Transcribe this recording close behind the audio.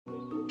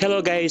Hello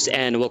guys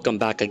and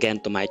welcome back again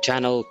to my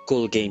channel,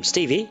 Cool Games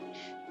TV.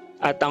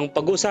 At ang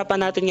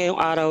pag-usapan natin ngayong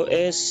araw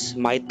is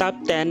my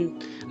top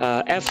 10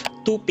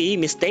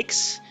 F2P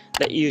mistakes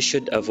that you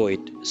should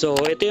avoid. So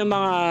ito yung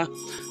mga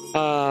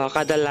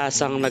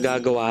kadalasang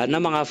nagagawa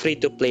ng mga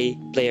free-to-play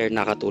player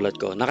na katulad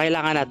ko na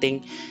kailangan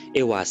nating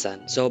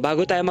iwasan. So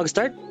bago tayo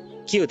mag-start,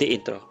 cue the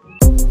intro.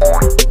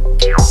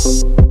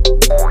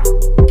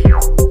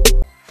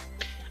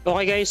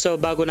 Okay guys, so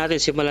bago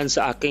natin simulan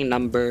sa aking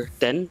number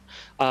 10,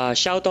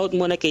 shoutout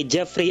muna kay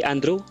Jeffrey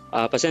Andrew.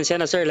 Pasensya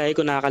na sir, lagi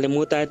ko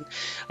nakakalimutan.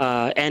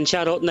 And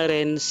shoutout na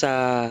rin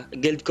sa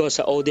guild ko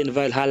sa Odin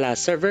Valhalla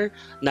server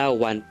na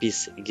One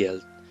Piece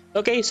Guild.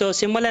 Okay, so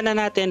simulan na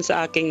natin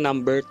sa aking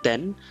number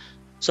 10.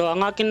 So ang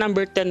aking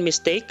number 10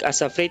 mistake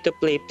as a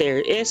free-to-play player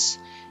is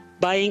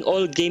buying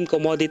all game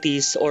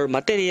commodities or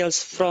materials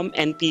from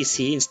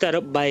NPC instead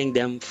of buying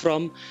them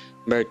from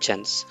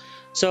merchants.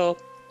 So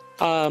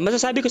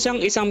masasabi ko siyang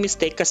isang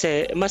mistake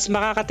kasi mas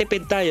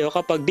makakatipid tayo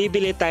kapag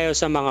bibili tayo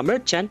sa mga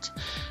merchant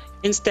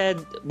instead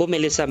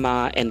bumili sa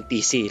mga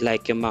NPC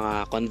like yung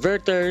mga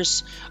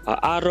converters,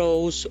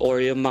 arrows,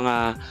 or yung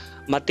mga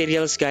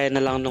materials gaya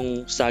na lang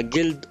nung sa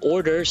guild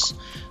orders.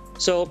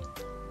 So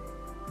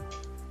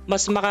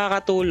mas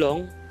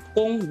makakatulong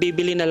kung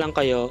bibili na lang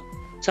kayo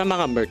sa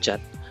mga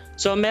merchant.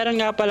 So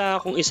meron nga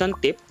pala akong isang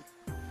tip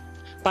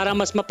para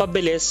mas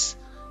mapabilis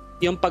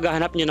yung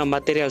paghahanap nyo ng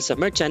material sa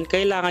merchant.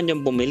 Kailangan nyo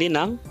bumili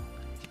ng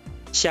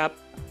shop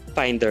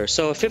finder.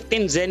 So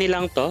 15 zenny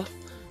lang to,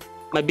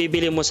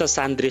 mabibili mo sa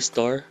Sandry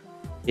store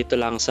dito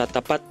lang sa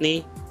tapat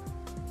ni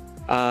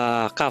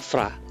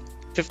Kafra.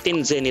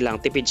 15 zenny lang,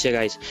 tipid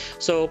siya guys.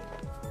 So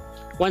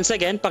once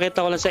again,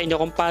 pakita ko lang sa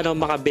inyo kung paano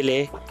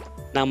makabili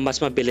ng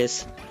mas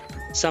mabilis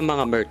sa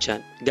mga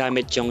merchant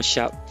gamit yung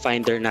shop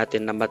finder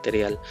natin na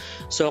material.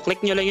 So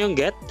click nyo lang yung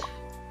get,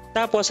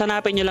 tapos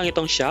hanapin nyo lang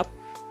itong shop,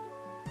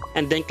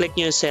 and then click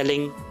nyo yung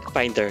selling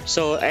finder.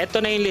 So ito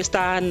na yung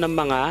listahan ng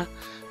mga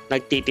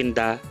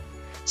nagtitinda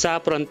sa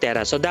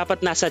Frontera. So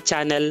dapat nasa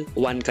channel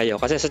 1 kayo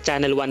kasi sa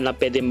channel 1 lang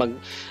pwede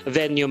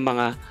mag-vend yung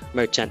mga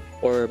merchant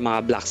or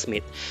mga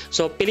blacksmith.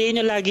 So piliin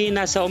nyo lagi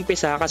nasa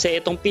umpisa kasi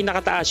itong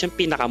pinakataas yung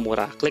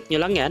pinakamura. Click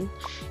nyo lang yan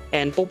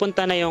and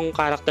pupunta na yung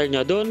character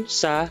nyo dun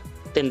sa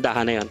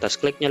tindahan na yon. Tapos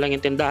click nyo lang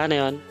yung tindahan na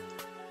yon,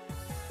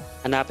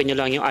 hanapin nyo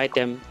lang yung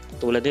item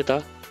tulad nito,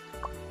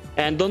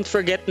 and don't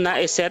forget na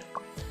iset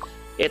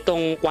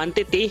itong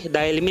quantity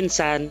dahil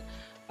minsan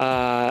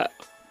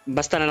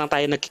basta na lang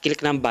tayo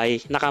nagkiklik ng buy,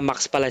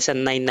 naka-max pala sa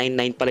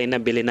 999 pala yung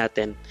nabili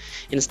natin.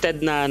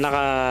 Instead na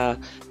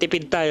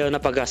nakatipid tayo,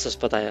 napagastos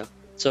pa tayo.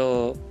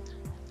 So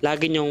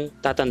lagi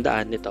nyong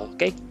tatandaan nito,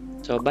 okay?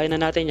 So buy na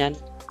natin yan.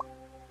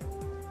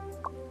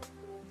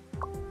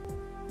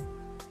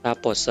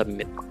 Tapos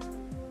submit.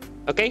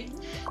 Okay?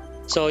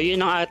 So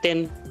yun ang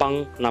atin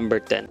pang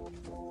number 10.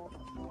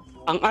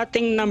 Ang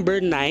ating number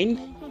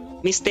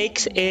 9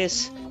 mistakes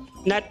is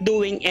not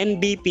doing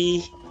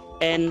MVP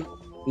and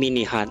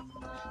mini hunt.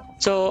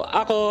 So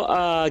ako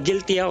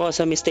guilty ako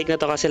sa mistake na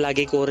to kasi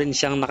lagi ko rin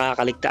siyang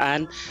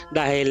nakakaligtaan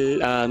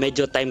dahil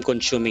medyo time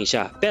consuming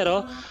siya.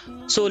 Pero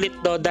sulit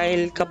to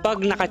dahil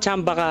kapag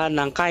nakachamba ka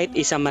ng kahit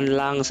isa man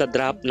lang sa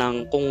drop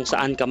ng kung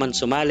saan ka man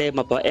sumali,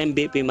 mapa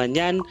MVP man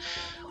yan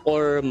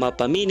or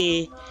mapa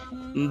mini,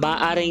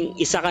 maaring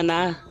isa ka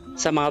na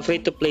sa mga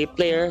free-to-play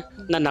player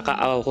na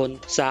nakaahon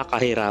sa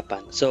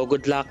kahirapan. So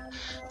good luck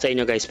sa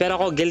inyo guys.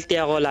 Pero ako guilty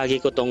ako, lagi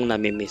ko tong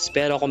namimiss.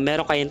 Pero kung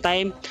meron kayong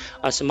time,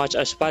 as much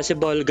as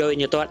possible, gawin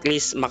nyo to at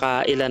least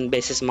makailan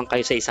beses man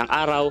kayo sa isang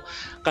araw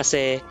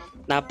kasi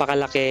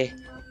napakalaki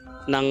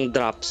ng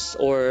drops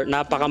or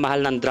napakamahal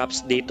ng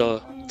drops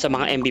dito sa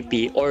mga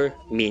MVP or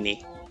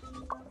mini.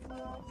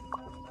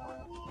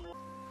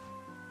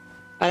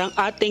 Ang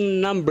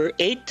ating number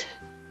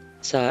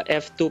 8 sa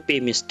F2P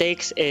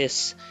mistakes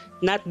is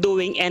not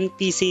doing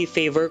NPC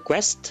favor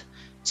quest.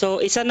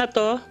 So isa na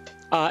to,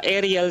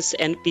 Ariel's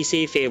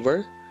NPC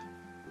favor.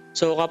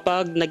 So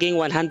kapag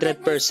naging 100%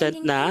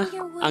 na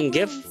ang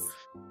gift,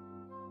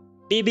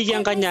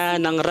 bibigyan kanya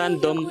ng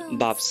random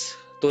buffs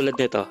tulad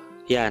nito.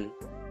 Yan.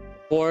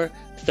 For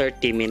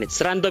 30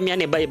 minutes. Random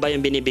yan, iba-iba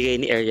yung binibigay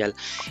ni Ariel.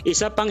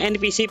 Isa pang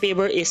NPC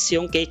favor is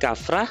yung kay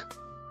Kafra.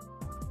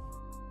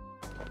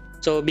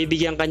 So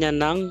bibigyan kanya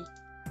ng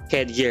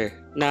headgear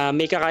na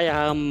may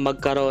kakayahang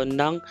magkaroon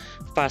ng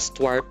fast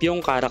warp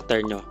yung character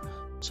nyo.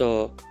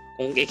 So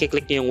kung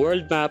i-click nyo yung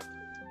world map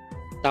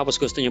tapos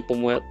gusto nyo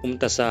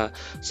pumunta sa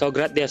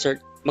Sograt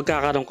Desert,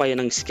 magkakaroon kayo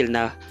ng skill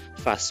na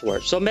fast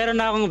warp. So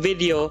meron na akong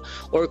video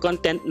or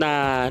content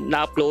na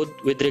na-upload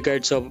with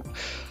regards of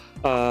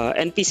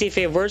NPC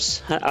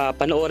favors.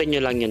 Panoorin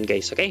nyo lang yun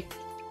guys, okay?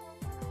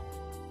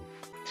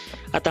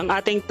 At ang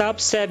ating top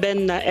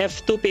 7 na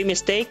F2P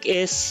mistake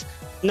is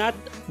not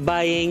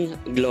buying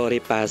glory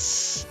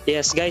pass.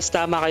 Yes guys,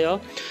 tama kayo.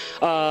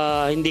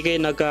 Hindi kayo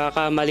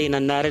nagkakamali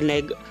na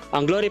narinig.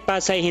 Ang glory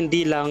pass ay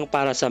hindi lang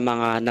para sa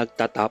mga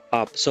nagta-top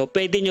up. So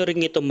pwede nyo rin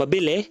itong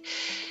mabili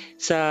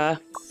sa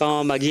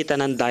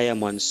pamamagitan ng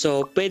diamonds.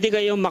 So pwede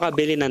kayong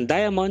makabili ng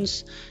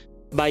diamonds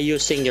by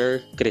using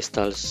your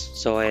crystals.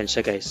 So ayan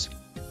siya guys.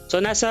 So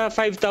nasa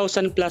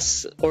 5,000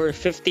 plus or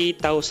 50,000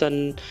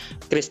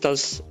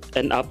 crystals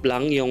and up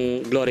lang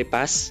yung Glory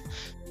Pass.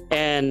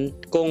 And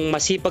kung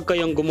masipag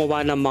kayong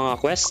gumawa ng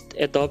mga quest,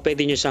 ito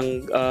pwede nyo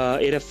siyang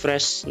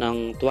i-refresh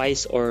ng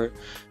twice or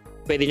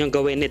pwede nyo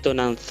gawin ito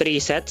ng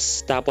 3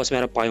 sets. Tapos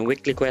meron pa kayong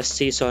weekly quest,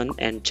 season,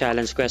 and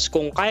challenge quest.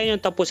 Kung kaya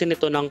nyo tapusin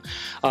ito ng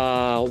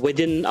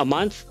within a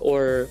month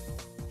or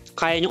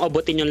kaya nyo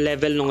abutin yung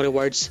level ng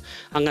rewards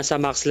hanggang sa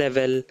max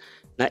level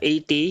na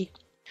 80,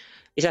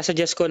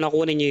 isasuggest ko na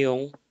kunin nyo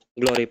yung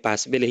Glory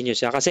Pass, bilhin nyo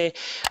siya. Kasi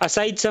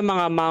aside sa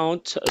mga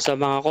mount, sa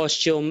mga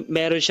costume,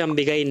 meron siyang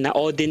bigay na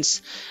audience,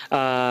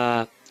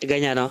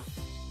 ganyan, no?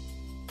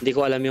 Hindi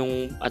ko alam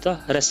yung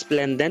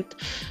resplendent.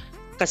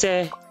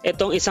 Kasi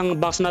itong isang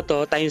box na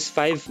to, times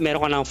 5,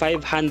 meron ka ng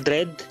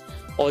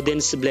 500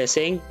 audience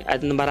blessing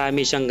at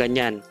marami siyang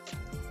ganyan.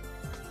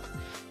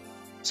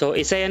 So,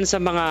 isa yan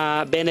sa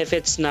mga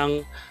benefits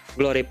ng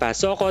Glory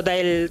Pass. So, ako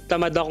dahil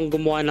tamad akong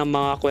gumawa ng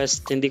mga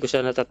quest, hindi ko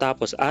siya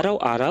natatapos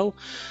araw-araw.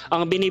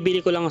 Ang binibili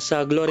ko lang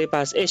sa Glory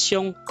Pass is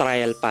yung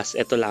Trial Pass.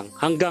 Ito lang.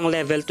 Hanggang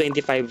level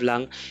 25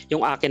 lang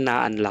yung akin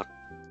na-unlock.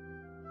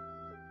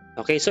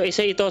 Okay, so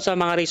isa ito sa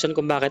mga reason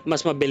kung bakit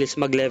mas mabilis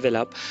mag-level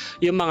up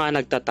yung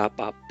mga nagta-top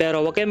up.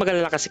 Pero huwag kayong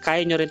mag-alala kasi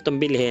kaya nyo rin itong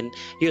bilhin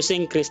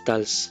using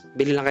crystals.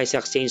 Bili lang kayo sa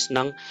exchange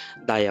ng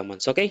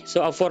diamonds. Okay,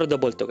 so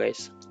affordable to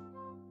guys.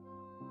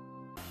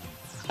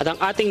 At ang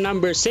ating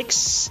number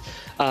 6,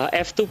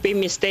 F2P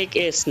mistake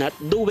is not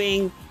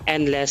doing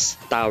endless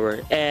tower.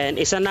 And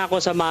isa na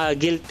ako sa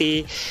mga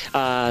guilty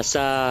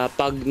sa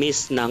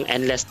pag-miss ng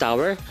endless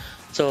tower.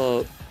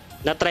 So,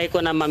 na-try ko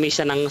na ma-miss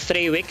siya ng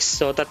 3 weeks.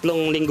 So, 3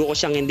 linggo ko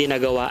siyang hindi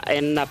nagawa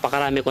and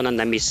napakarami ko nang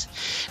na-miss.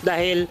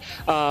 Dahil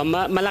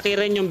malaki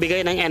rin yung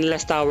bigay ng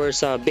endless tower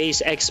sa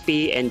base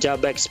XP and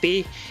job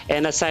XP.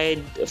 And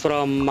aside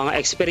from mga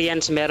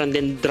experience, meron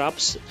din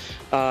drops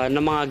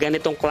ng mga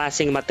ganitong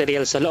klaseng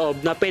material sa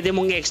loob na pwede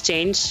mong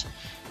i-exchange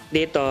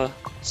dito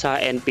sa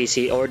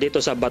NPC or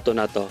dito sa bato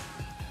na to.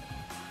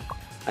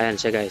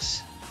 Ayan siya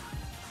guys.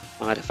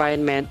 Mga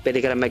refinement, pwede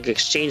ka na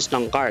mag-exchange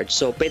ng cards.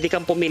 So, pwede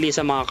kang pumili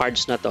sa mga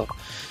cards na to.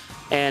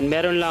 And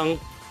meron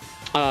lang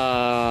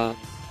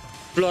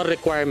floor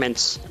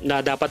requirements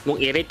na dapat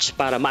mong i-reach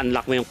para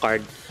ma-unlock mo yung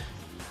card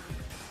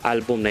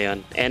album na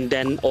yon. And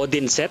then,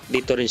 Odin set,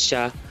 dito rin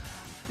siya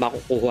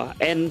makukuha.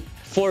 And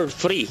for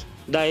free.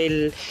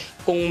 Dahil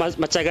kung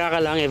matyaga ka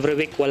lang, every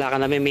week wala ka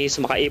na may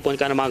miss, makaipon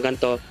ka na mga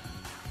ganito,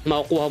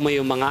 makukuha mo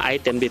yung mga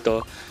item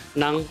dito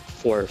ng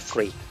for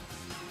free.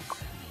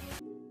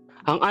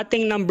 Ang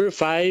ating number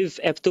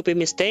 5 F2P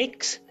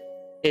mistakes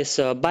is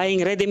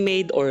buying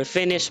ready-made or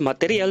finished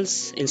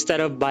materials instead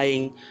of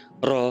buying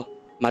raw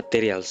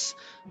materials.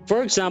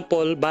 For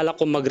example, balak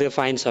ko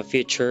mag-refine sa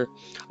future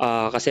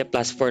kasi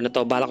plus 4 na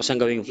to, balak ko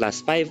siyang gawing plus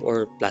 5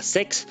 or plus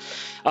 6.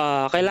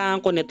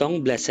 Kailangan ko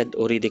nitong Blessed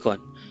Oridicon.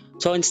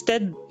 So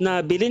instead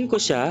na bilhin ko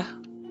siya,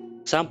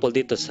 example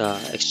dito sa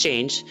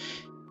exchange,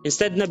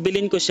 instead na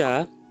bilhin ko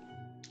siya,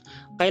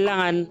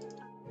 kailangan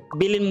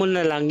bilhin mo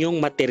na lang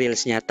yung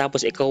materials niya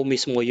tapos ikaw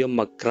mismo yung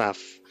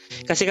mag-craft.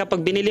 Kasi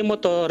kapag binili mo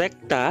to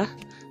rekta,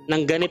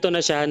 nang ganito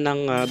na siya,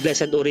 ng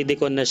Blessed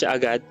Oridicon na siya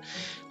agad,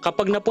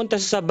 kapag napunta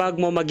sa bag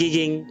mo,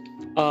 magiging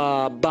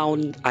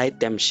bound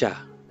item siya.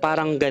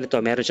 Parang ganito,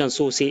 meron siyang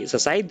susi sa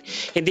side,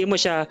 hindi mo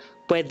siya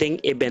pwedeng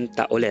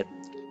ibenta ulit.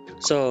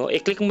 So,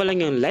 i-click mo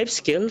lang yung life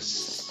skills,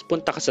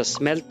 punta ka sa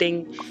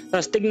smelting,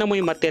 tapos tignan mo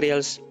yung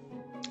materials.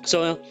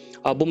 So,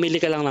 bumili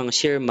ka lang ng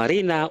sheer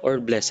marina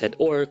or blessed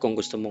ore kung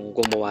gusto mong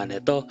gumawa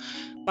nito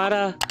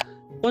para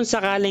kung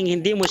sakaling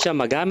hindi mo siya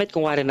magamit,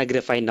 kung wari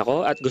nag-refine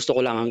ako at gusto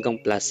ko lang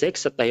hanggang plus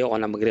 6 at tayo ko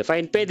na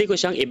mag-refine, pwede ko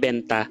siyang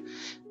ibenta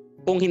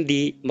kung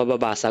hindi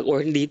mababasag or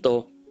hindi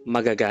ito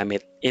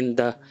magagamit in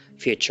the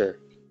future.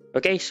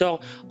 Okay, so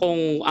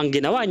kung ang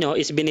ginawa nyo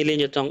is binili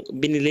nyo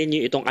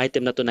itong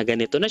item na to na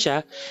ganito na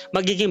siya,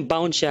 magiging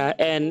bound siya,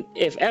 and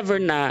if ever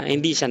na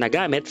hindi siya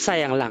nagamit,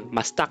 sayang lang,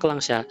 ma-stack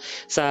lang siya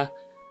sa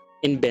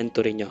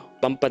inventory nyo.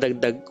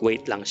 Pampadagdag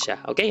weight lang siya.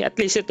 Okay? At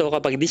least ito,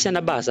 kapag hindi siya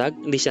nabasag,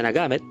 hindi siya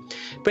nagamit,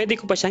 pwede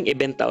ko pa siyang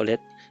ibenta ulit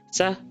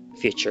sa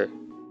future.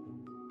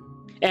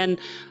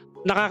 And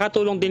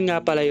nakakatulong din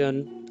nga pala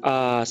yun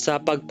sa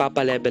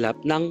pagpapalevel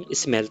up ng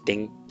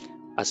smelting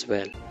as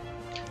well.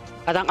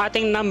 At ang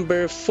ating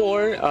number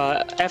 4,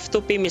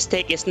 F2P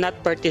mistake is not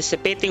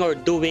participating or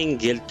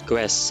doing guild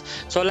quests.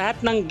 So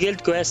lahat ng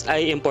guild quest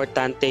ay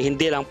importante,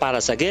 hindi lang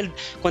para sa guild,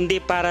 kundi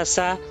para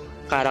sa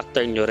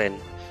character nyo rin.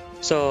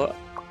 So,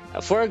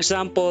 for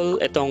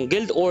example, itong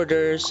guild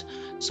orders,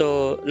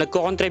 so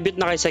nagko-contribute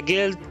na kayo sa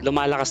guild,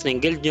 lumalakas na yung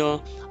guild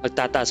nyo,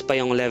 magtataas pa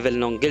yung level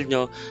ng guild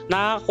nyo,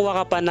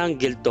 nakakuha ka pa ng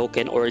guild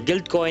token or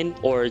guild coin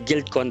or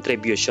guild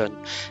contribution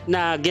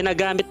na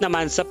ginagamit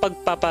naman sa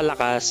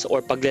pagpapalakas or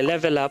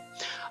pagle-level up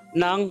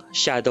ng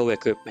shadow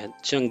equipment.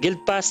 So, yung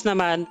guild pass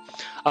naman,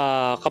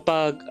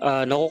 kapag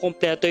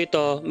nakukumpleto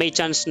ito, may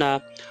chance na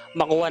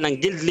makuha ng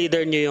guild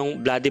leader nyo yung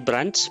bloody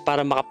branch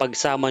para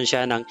makapag-summon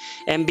siya ng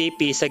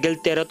MVP sa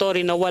guild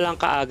territory na walang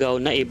kaagaw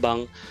na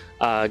ibang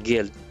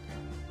guild.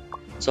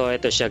 So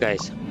ito siya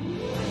guys,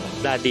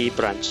 bloody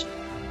branch.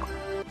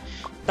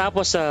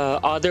 Tapos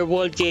sa other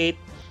world gate,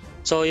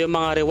 so yung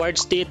mga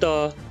rewards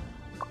dito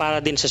para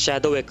din sa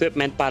shadow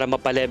equipment para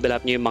mapalevel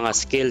up nyo yung mga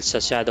skills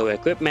sa shadow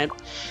equipment.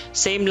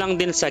 Same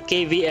lang din sa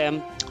KVM,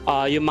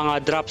 yung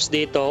mga drops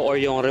dito or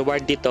yung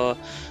reward dito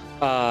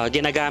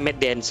ginagamit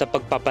din sa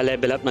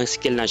pagpapalevel up ng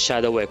skill ng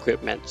shadow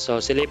equipment.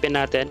 So silipin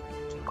natin.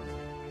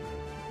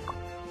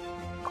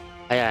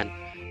 Ayan,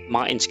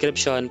 mga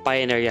inscription,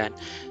 pioneer yan.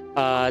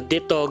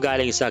 Dito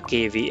galing sa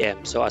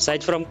KVM. So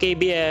aside from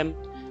KVM,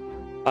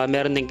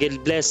 meron din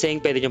guild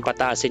blessing, pwede nyo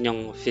pataasin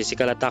yung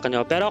physical attack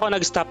nyo. Pero ako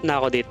nag-stop na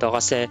ako dito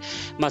kasi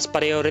mas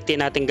priority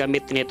natin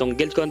gamitin itong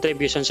guild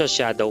contribution sa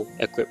shadow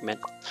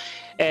equipment.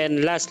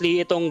 And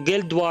lastly, itong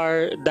guild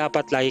war,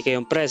 dapat lagi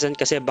kayong present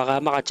kasi baka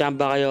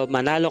makachamba kayo,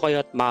 manalo kayo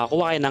at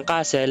makakuha kayo ng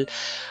castle.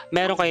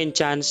 Meron kayong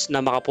chance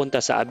na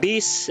makapunta sa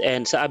abyss,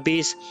 and sa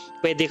abyss,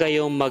 pwede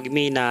kayong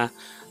magmina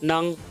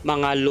ng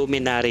mga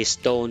luminary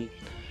stone.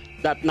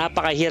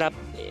 Napakahirap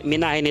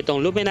minahin itong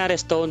luminary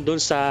stone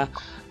dun sa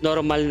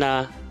normal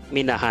na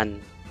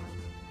minahan.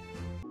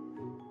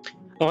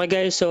 Okay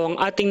guys, so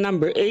ang ating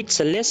number 8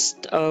 sa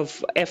list of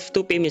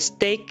F2P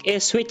mistake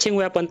is switching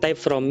weapon type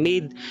from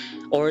mid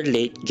or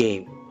late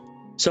game.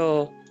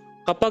 So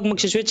kapag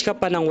magsiswitch ka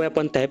pa ng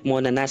weapon type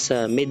mo na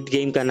nasa mid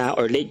game ka na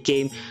or late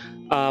game,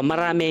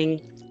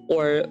 maraming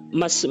or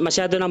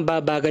masyado nang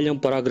babagal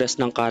yung progress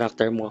ng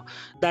character mo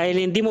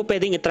dahil hindi mo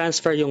pwedeng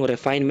i-transfer yung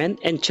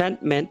refinement,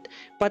 enchantment,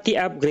 pati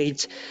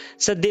upgrades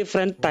sa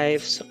different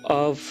types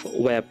of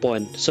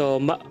weapon.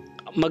 So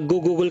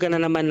mag-google ka na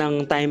naman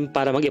ng time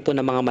para mag-ipon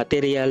ng mga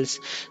materials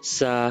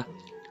sa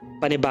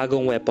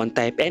panibagong weapon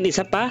type. And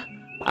isa pa,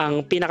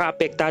 ang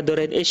pinaka-apektado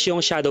rin is yung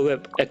shadow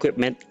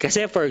equipment.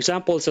 Kasi for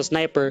example, sa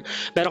sniper,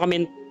 meron kami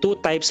two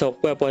types of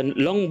weapon,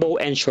 longbow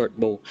and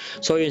shortbow.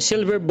 So yung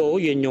silver bow,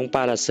 yun yung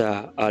para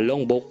sa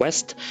longbow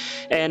quest.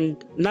 And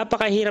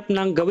napakahirap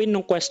nang gawin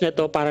ng quest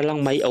nito para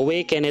lang may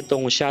awaken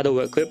itong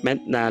shadow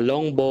equipment na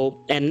longbow.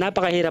 And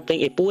napakahirap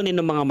rin ipunin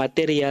ng mga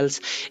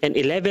materials and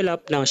i-level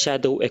up ng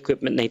shadow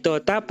equipment na ito.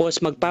 Tapos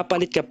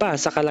magpapalit ka pa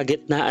sa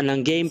kalagitnaan ng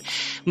game,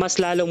 mas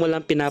lalong mo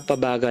lang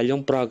pinapabagal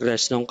yung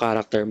progress ng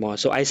character mo.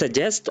 So I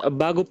suggest,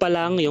 bago pa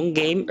lang yung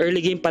game,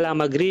 early game pa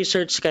lang,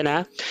 mag-research ka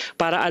na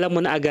para alam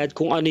mo na agad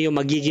kung ano yung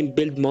magiging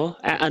build mo,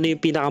 ano yung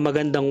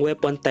pinakamagandang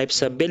weapon type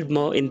sa build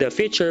mo in the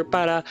future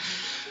para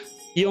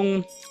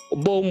yung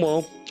bow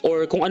mo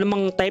or kung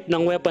anumang type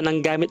ng weapon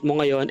ang gamit mo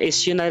ngayon is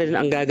yun na rin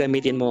ang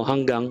gagamitin mo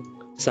hanggang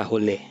sa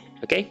huli.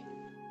 Okay?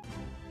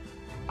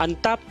 Ang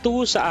top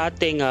 2 sa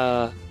ating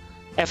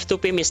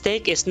F2P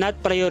mistake is not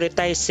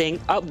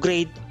prioritizing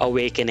upgrade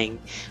awakening.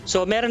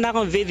 So meron na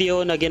akong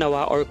video na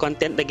ginawa or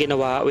content na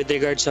ginawa with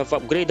regards of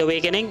upgrade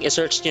awakening.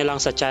 I-search nyo lang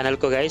sa channel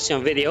ko guys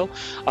yung video.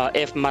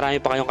 If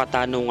marami pa kayong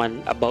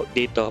katanungan about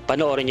dito,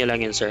 panoorin nyo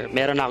lang yun sir.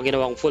 Meron na akong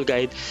ginawang full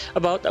guide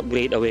about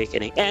upgrade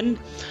awakening. And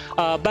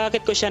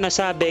bakit ko siya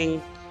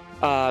nasabing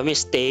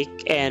mistake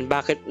and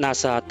bakit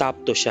nasa top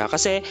 2 siya?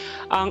 Kasi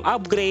ang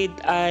upgrade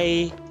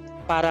ay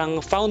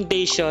parang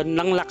foundation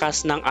ng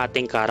lakas ng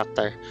ating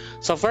character.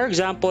 So for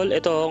example,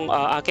 itong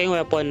aking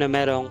weapon na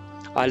merong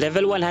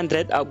level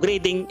 100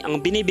 upgrading,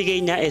 ang binibigay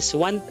niya is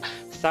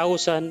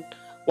 1,100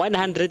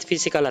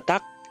 physical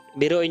attack.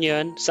 Biruin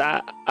nyo yun,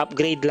 sa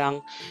upgrade lang,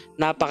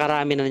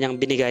 napakarami na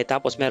niyang binigay.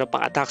 Tapos meron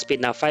pang attack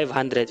speed na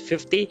 550.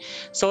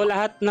 So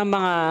lahat ng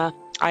mga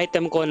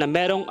item ko na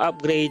merong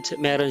upgrades,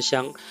 meron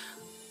siyang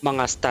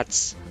mga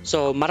stats.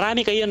 So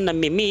marami kayo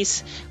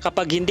nami-miss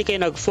kapag hindi kayo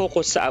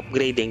nag-focus sa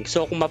upgrading.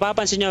 So kung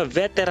mapapansin nyo,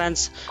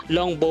 veterans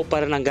longbow pa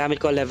rin ang gamit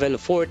ko, level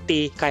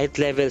 40 kahit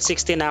level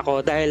 60 na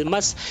ako dahil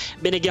mas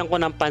binigyan ko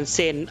ng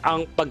pansin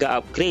ang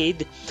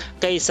pag-upgrade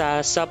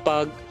kaysa sa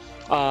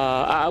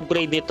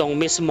pag-upgrade nitong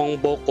mismong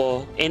bow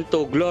ko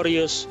into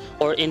glorious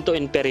or into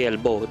imperial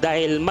bow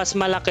dahil mas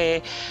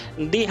malaki,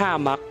 hindi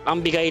hamak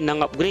ang bigay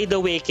ng upgrade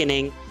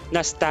awakening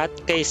na stat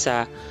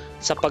kaysa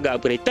sa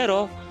pag-upgrade.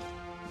 Pero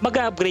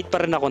mag-upgrade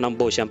pa rin ako ng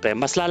bow syempre.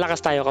 Mas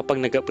lalakas tayo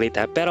kapag nag-upgrade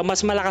tayo. Pero mas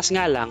malakas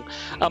nga lang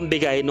ang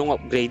bigay ng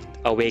upgrade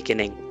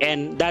awakening.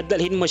 And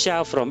dadalhin mo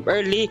siya from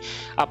early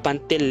up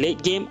until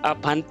late game,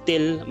 up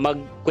until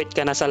mag-quit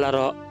ka na sa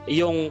laro.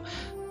 Yung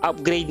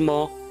upgrade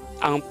mo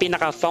ang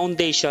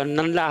pinaka-foundation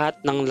ng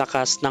lahat ng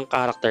lakas ng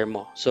character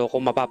mo. So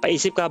kung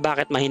mapapaisip ka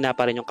bakit mahina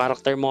pa rin yung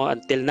character mo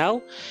until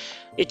now,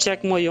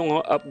 i-check mo yung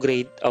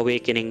upgrade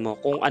awakening mo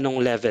kung anong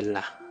level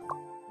na.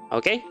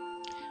 Okay?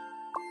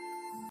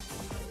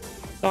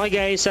 Okay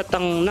guys, at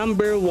ang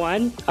number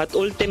 1 at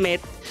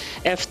ultimate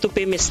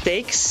F2P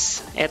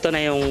mistakes, ito na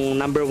yung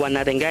number 1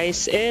 natin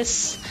guys,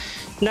 is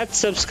not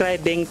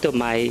subscribing to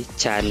my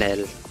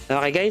channel.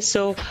 Okay guys,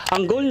 so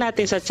ang goal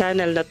natin sa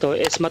channel na to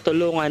is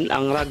matulungan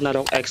ang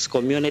Ragnarok X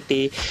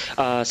community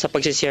sa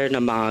pag-share ng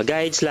mga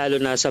guides,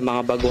 lalo na sa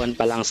mga baguhan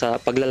pa lang sa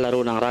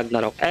paglalaro ng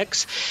Ragnarok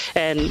X.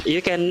 And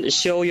you can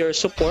show your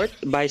support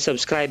by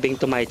subscribing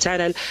to my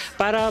channel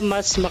para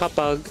mas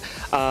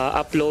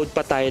makapag-upload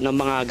pa tayo ng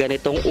mga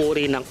ganitong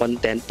uri ng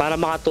content para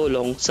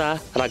makatulong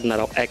sa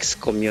Ragnarok X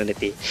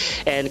community.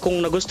 And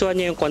kung nagustuhan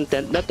niyo yung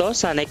content na to,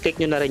 sana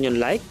i-click nyo na rin yung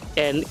like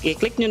and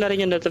i-click nyo na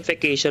rin yung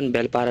notification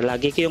bell para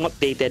lagi kayong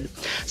updated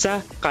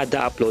sa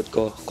kada upload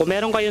ko. Kung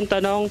meron kayong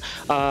tanong,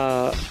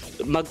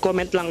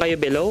 mag-comment lang kayo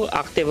below.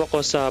 Active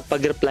ako sa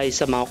pag-reply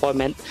sa mga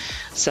comment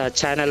sa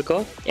channel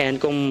ko,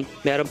 and kung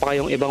meron pa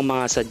kayong ibang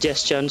mga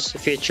suggestions,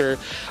 future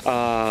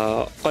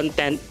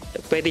content,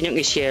 pwede nyo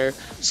i-share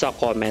sa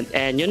comment.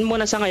 And yun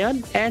muna sa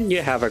ngayon, and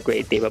you have a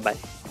great day. Bye-bye.